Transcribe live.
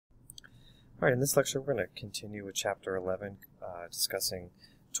Alright, in this lecture we're going to continue with Chapter 11, discussing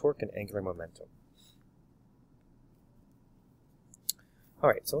torque and angular momentum.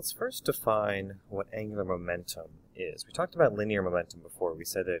 Alright, so let's first define what angular momentum is. We talked about linear momentum before. We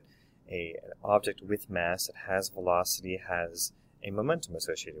said that an object with mass that has velocity has a momentum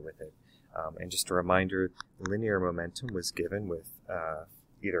associated with it. And just a reminder, linear momentum was given with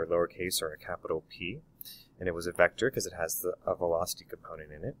either a lowercase or a capital P, and it was a vector because it has a velocity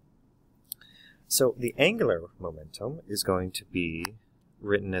component in it. So the angular momentum is going to be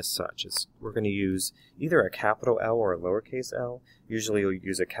written as such. We're going to use either a capital L or a lowercase l. Usually you'll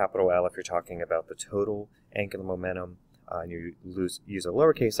use a capital L if you're talking about the total angular momentum, and you use a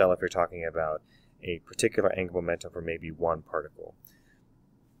lowercase l if you're talking about a particular angular momentum for maybe one particle.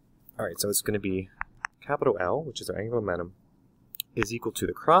 Alright, so it's going to be capital L, which is our angular momentum, is equal to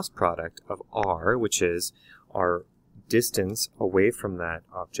the cross product of r, which is our distance away from that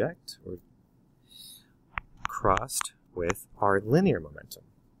object, or crossed with our linear momentum.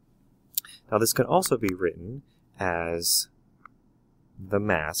 Now this can also be written as the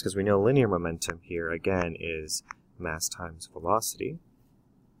mass, because we know linear momentum here again is mass times velocity.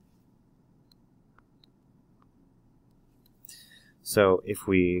 So if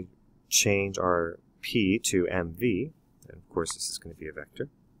we change our p to mv, and of course this is going to be a vector,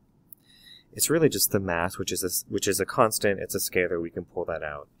 it's really just the mass, which is a constant. It's a scalar. We can pull that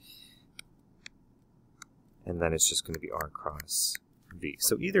out. And then it's just going to be r cross v.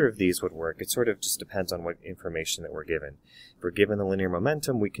 So either of these would work. It sort of just depends on what information that we're given. If we're given the linear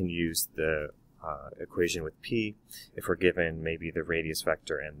momentum, we can use the equation with p. If we're given maybe the radius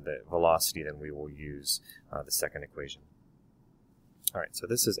vector and the velocity, then we will use the second equation. All right, so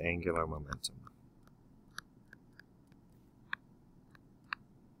this is angular momentum.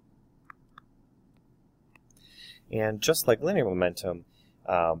 And just like linear momentum,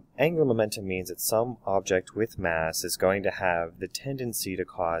 angular momentum means that some object with mass is going to have the tendency to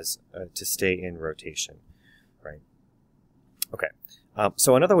cause to stay in rotation, right? Okay.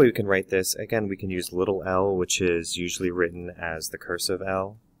 So another way we can write this, again, we can use little l, which is usually written as the cursive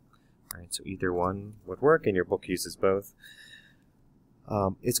L. All right, so either one would work, and your book uses both.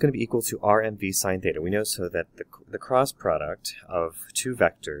 It's going to be equal to rmv sine theta. We know so that the cross product of two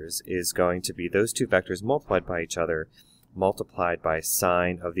vectors is going to be those two vectors multiplied by each other, multiplied by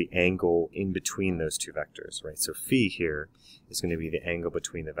sine of the angle in between those two vectors, right? So phi here is going to be the angle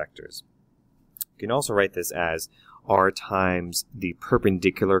between the vectors. You can also write this as r times the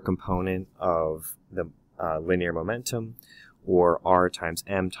perpendicular component of the linear momentum, or r times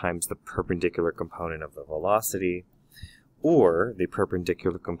m times the perpendicular component of the velocity, or the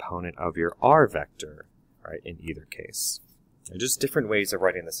perpendicular component of your r vector, right, in either case. They're just different ways of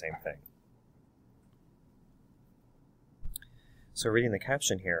writing the same thing. So reading the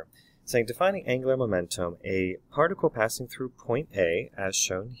caption here, saying defining angular momentum, a particle passing through point A, as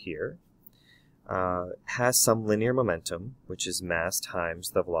shown here, has some linear momentum, which is mass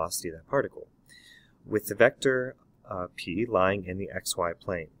times the velocity of that particle, with the vector p lying in the xy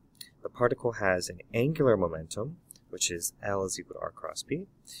plane. The particle has an angular momentum, which is L is equal to r cross p,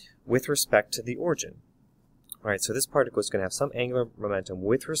 with respect to the origin. All right, so this particle is going to have some angular momentum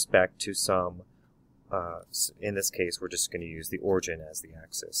with respect to some in this case, we're just going to use the origin as the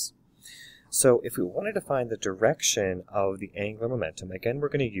axis. So if we wanted to find the direction of the angular momentum, again, we're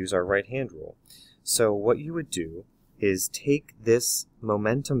going to use our right-hand rule. So what you would do is take this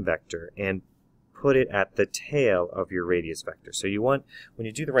momentum vector and put it at the tail of your radius vector. So you want, when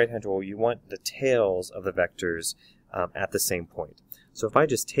you do the right-hand rule, you want the tails of the vectors at the same point. So if I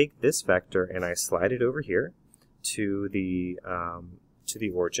just take this vector and I slide it over here to the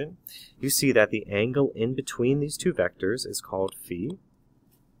origin, you see that the angle in between these two vectors is called phi.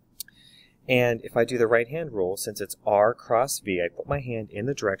 And if I do the right-hand rule, since it's r cross v, I put my hand in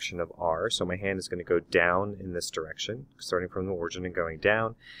the direction of r, so my hand is going to go down in this direction, starting from the origin and going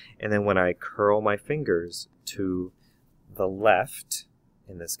down. And then when I curl my fingers to the left,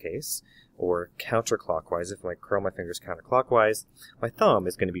 in this case, or counterclockwise, if I curl my fingers counterclockwise, my thumb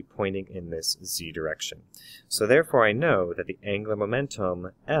is going to be pointing in this z direction. So therefore I know that the angular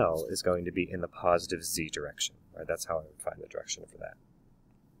momentum L is going to be in the positive z direction. Right? That's how I would find the direction for that.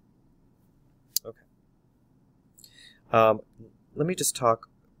 Okay. Let me just talk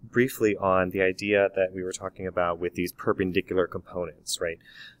briefly on the idea that we were talking about with these perpendicular components, right?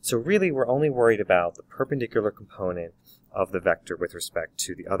 So really we're only worried about the perpendicular component of the vector with respect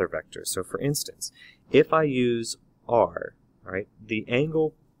to the other vectors. So for instance, if I use r, right, the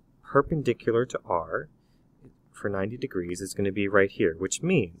angle perpendicular to r for 90 degrees is going to be right here, which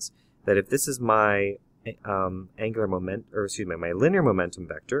means that if this is my my linear momentum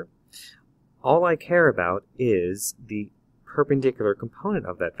vector, all I care about is the perpendicular component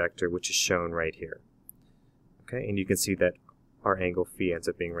of that vector, which is shown right here. Okay, and you can see that our angle phi ends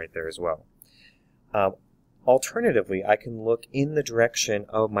up being right there as well. Alternatively, I can look in the direction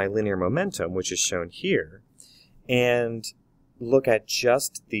of my linear momentum, which is shown here, and look at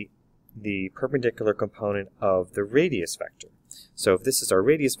just the perpendicular component of the radius vector. So if this is our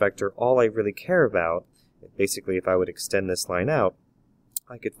radius vector, all I really care about, basically if I would extend this line out,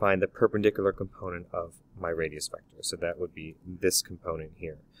 I could find the perpendicular component of my radius vector. So that would be this component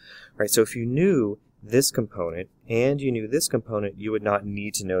here. Right, so if you knew this component and you knew this component, you would not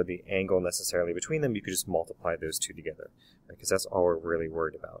need to know the angle necessarily between them. You could just multiply those two together, because that's all we're really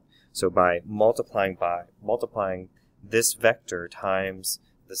worried about. So by multiplying this vector times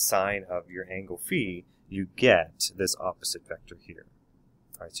the sine of your angle phi, you get this opposite vector here.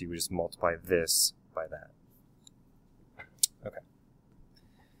 All right, so you would just multiply this by that. Okay.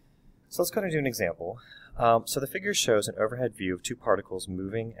 So let's go and do an example. So the figure shows an overhead view of two particles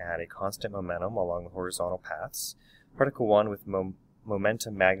moving at a constant momentum along the horizontal paths. Particle 1 with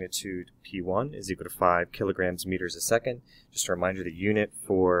momentum magnitude P1 is equal to 5 kilograms meters a second. Just a reminder, the unit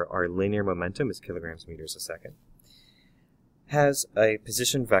for our linear momentum is kilograms meters a second. Has a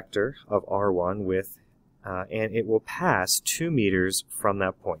position vector of R1 with, and it will pass 2 meters from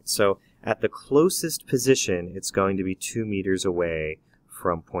that point. So at the closest position, it's going to be 2 meters away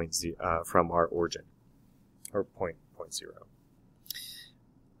from from our origin, or point 0.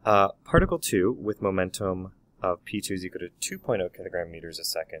 Particle 2 with momentum of P2 is equal to 2.0 kilogram meters a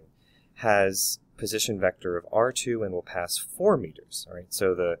second has position vector of R2 and will pass 4 meters. All right,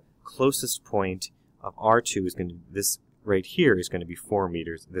 so the closest point of R2 is going to, this right here is going to be 4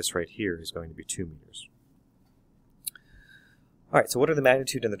 meters. This right here is going to be 2 meters. All right, so what are the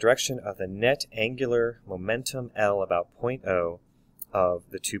magnitude and the direction of the net angular momentum L about point O of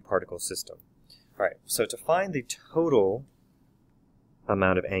the two-particle system? All right, so to find the total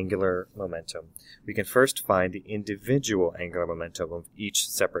amount of angular momentum, we can first find the individual angular momentum of each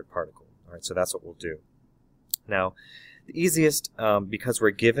separate particle. All right, so that's what we'll do. Now, the easiest, because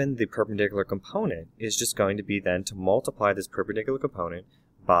we're given the perpendicular component, is just going to be then to multiply this perpendicular component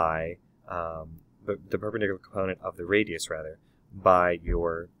by the perpendicular component of the radius, rather, by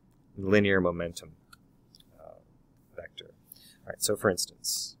your linear momentum vector. All right, so for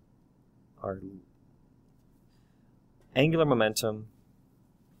instance, our angular momentum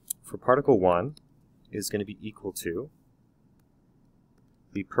for particle 1 is going to be equal to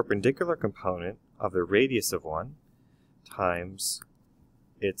the perpendicular component of the radius of 1 times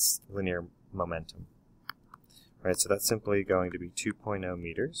its linear momentum. Right, so that's simply going to be 2.0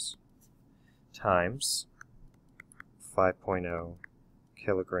 meters times 5.0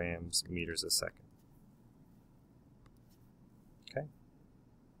 kilograms meters a second. Okay,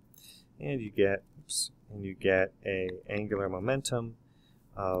 and you get a angular momentum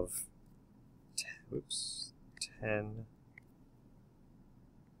of 10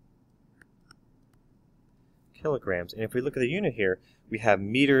 kilograms. And if we look at the unit here, we have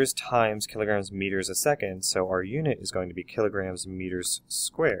meters times kilograms meters a second, so our unit is going to be kilograms meters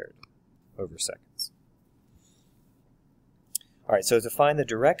squared over seconds. All right, so to find the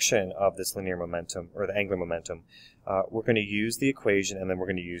direction of this linear momentum, or the angular momentum, we're going to use the equation, and then we're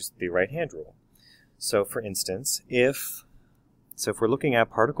going to use the right-hand rule. So for instance, if we're looking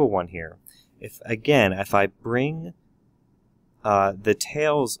at particle 1 here, if I bring the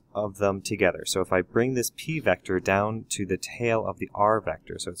tails of them together, so if I bring this P vector down to the tail of the R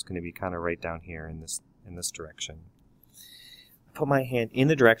vector, so it's going to be kind of right down here in this direction, I put my hand in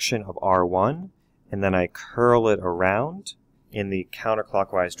the direction of R1, and then I curl it around in the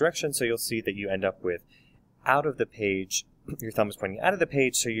counterclockwise direction, so you'll see that you end up with out of the page, your thumb is pointing out of the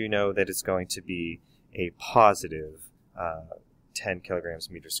page, so you know that it's going to be a positive 10 kilograms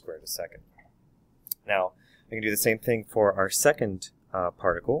meters squared a second. Now, we can do the same thing for our second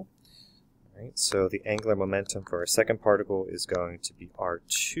particle. Right? So the angular momentum for our second particle is going to be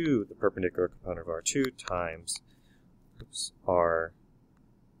R2, the perpendicular component of R2, times our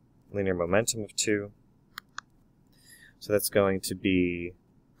linear momentum of 2. So that's going to be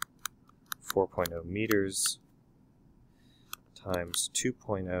 4.0 meters times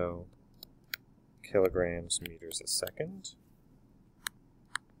 2.0 kilograms meters a second.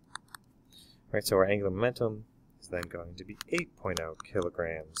 Right, so our angular momentum is then going to be 8.0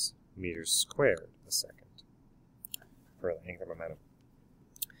 kilograms meters squared a second for the angular momentum.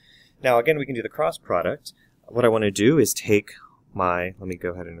 Now again, we can do the cross product. What I want to do is take let me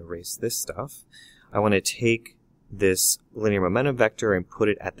go ahead and erase this stuff. I want to take this linear momentum vector and put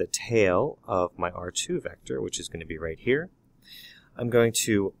it at the tail of my R2 vector, which is going to be right here. I'm going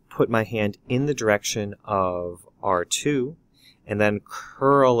to put my hand in the direction of R2 and then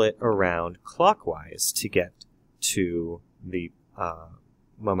curl it around clockwise to get to the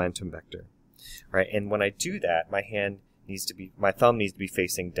momentum vector. Right? And when I do that, my thumb needs to be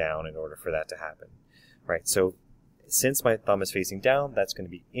facing down in order for that to happen. Right? So since my thumb is facing down, that's going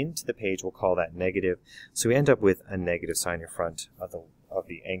to be into the page. We'll call that negative. So we end up with a negative sign in front of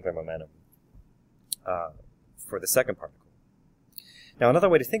the angular momentum for the second particle. Now, another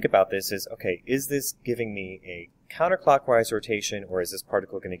way to think about this is, okay, is this giving me a counterclockwise rotation, or is this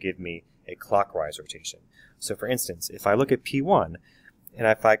particle going to give me a clockwise rotation? So, for instance, if I look at P1, and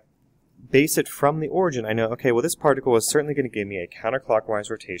if I base it from the origin, I know, okay, well, this particle is certainly going to give me a counterclockwise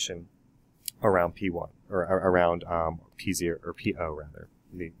rotation around P1, or around P0, or PO, rather,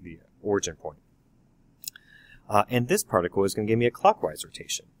 the origin point. And this particle is going to give me a clockwise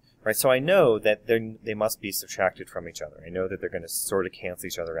rotation. Right, so I know that they must be subtracted from each other. I know that they're going to sort of cancel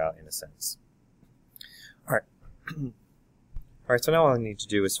each other out in a sense. All right. All right, so now all I need to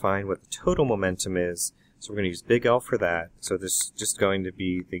do is find what the total momentum is. So we're going to use big L for that. So this is just going to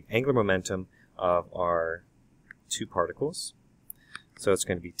be the angular momentum of our two particles. So it's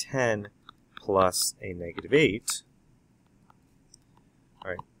going to be 10 plus a negative 8. All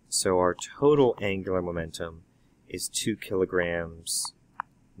right, so our total angular momentum is 2 kilograms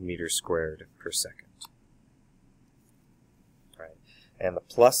meters squared per second. Right. And the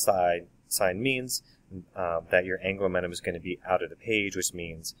plus sign means that your angular momentum is going to be out of the page, which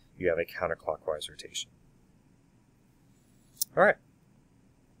means you have a counterclockwise rotation. All right.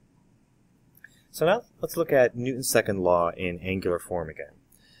 So now let's look at Newton's second law in angular form again.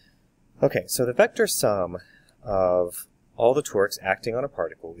 Okay, so the vector sum of all the torques acting on a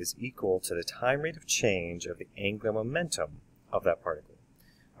particle is equal to the time rate of change of the angular momentum of that particle.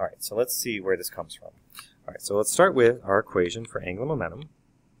 All right, so let's see where this comes from. All right, so let's start with our equation for angular momentum.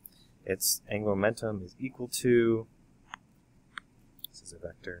 Its angular momentum is equal to, this is a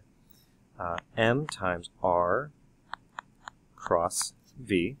vector, m times r cross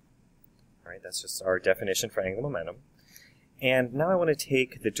v. All right, that's just our definition for angular momentum. And now I want to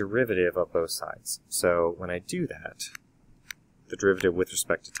take the derivative of both sides. So when I do that, the derivative with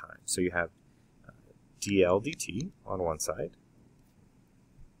respect to time. So you have dl dt on one side.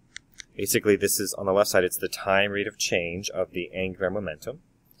 Basically, this is, on the left side, it's the time rate of change of the angular momentum,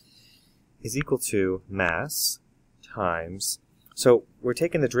 is equal to mass times, so we're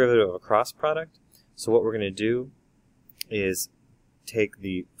taking the derivative of a cross product, so what we're going to do is take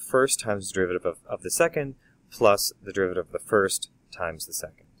the first times the derivative of the second, plus the derivative of the first times the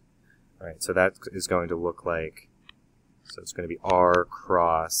second. All right, so that is going to look like, so it's going to be r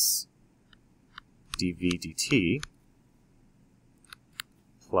cross dv dt,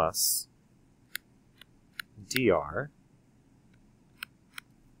 plus dr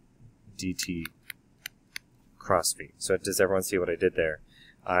dt cross v. So does everyone see what I did there?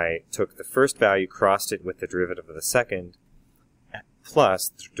 I took the first value, crossed it with the derivative of the second, plus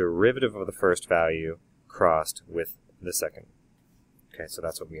the derivative of the first value crossed with the second. Okay, so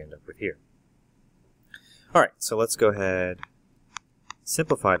that's what we end up with here. All right, so let's go ahead,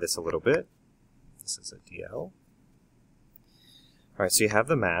 simplify this a little bit. This is a dl. All right, so you have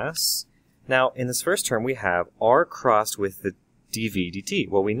the mass. Now, in this first term, we have r crossed with the dv dt.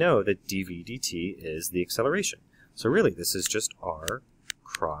 Well, we know that dv dt is the acceleration. So really, this is just r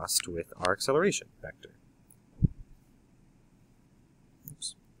crossed with our acceleration vector.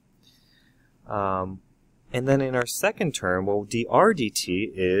 Oops. And then in our second term, well, dr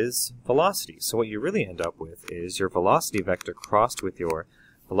dt is velocity. So what you really end up with is your velocity vector crossed with your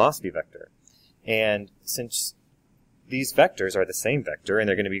velocity vector. And since these vectors are the same vector and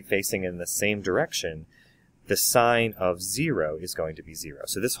they're going to be facing in the same direction, the sign of 0 is going to be 0.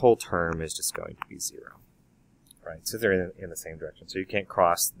 So this whole term is just going to be 0. Right? So they're in the same direction. So you can't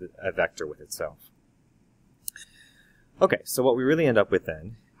cross a vector with itself. Okay, so what we really end up with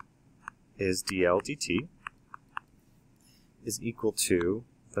then is dl dt is equal to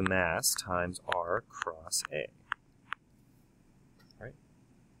the mass times r cross a. Right?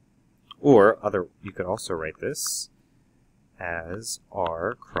 Or you could also write this as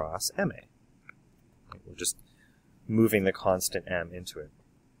r cross ma. We're just moving the constant m into it.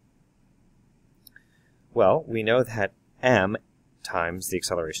 Well, we know that m times the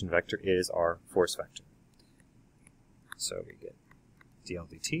acceleration vector is our force vector. So we get dl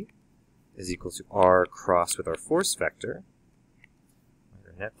dt is equal to r crossed with our force vector,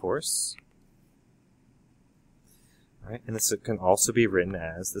 our net force. All right, and this can also be written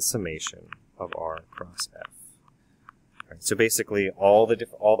as the summation of r cross f. All right, so basically, all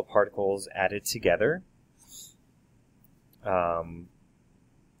the particles added together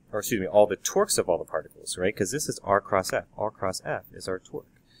or excuse me, all the torques of all the particles, right? Because this is R cross F. R cross F is our torque.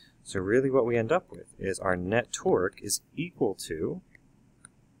 So really what we end up with is our net torque is equal to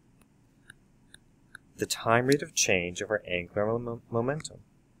the time rate of change of our angular momentum.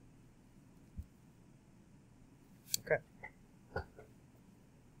 Okay.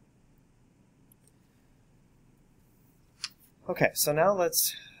 Okay, so now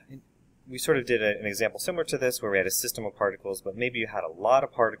we sort of did an example similar to this where we had a system of particles, but maybe you had a lot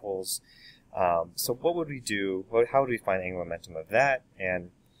of particles. So what would we do? How would we find angular momentum of that?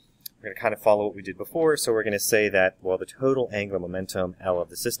 And we're going to kind of follow what we did before. So we're going to say that, well, the total angular momentum, L of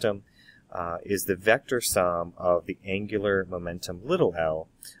the system, is the vector sum of the angular momentum, little l,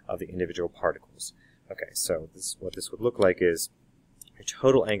 of the individual particles. Okay, so what this would look like is your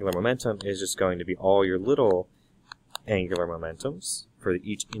total angular momentum is just going to be all your little angular momentums for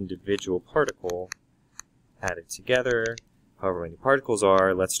each individual particle added together. However many particles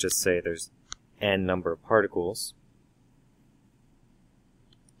are, let's just say there's n number of particles.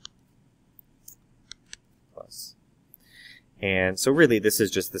 Plus. And so really this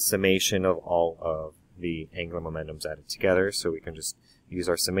is just the summation of all of the angular momentums added together. So we can just use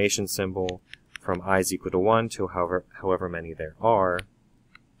our summation symbol from I is equal to 1 to however many there are.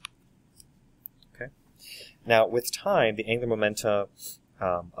 Now, with time, the angular momentum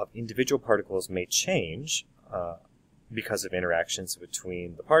of individual particles may change because of interactions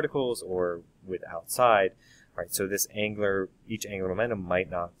between the particles or with outside. Right, so each angular momentum might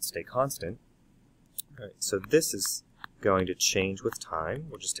not stay constant. All right, so this is going to change with time.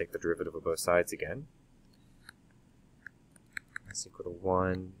 We'll just take the derivative of both sides again. That's equal to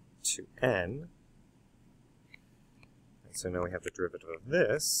 1 to n. And so now we have the derivative of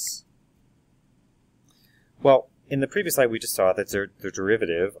this. Well, in the previous slide, we just saw that the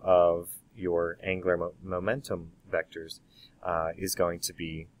derivative of your angular momentum vectors is going to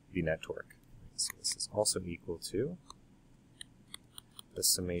be the net torque. So this is also equal to the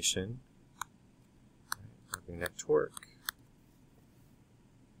summation of the net torque.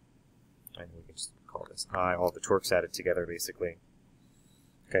 And we can just call this I, all the torques added together, basically.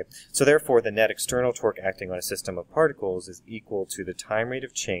 Okay, so therefore, the net external torque acting on a system of particles is equal to the time rate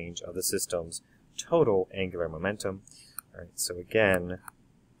of change of the system's total angular momentum. All right, so again,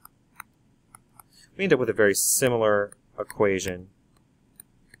 we end up with a very similar equation,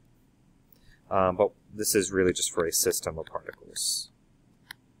 but this is really just for a system of particles.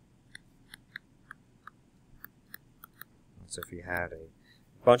 So if you had a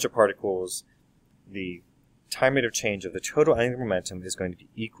bunch of particles, the time rate of change of the total angular momentum is going to be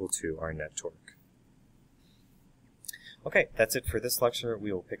equal to our net torque. Okay, that's it for this lecture.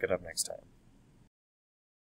 We will pick it up next time.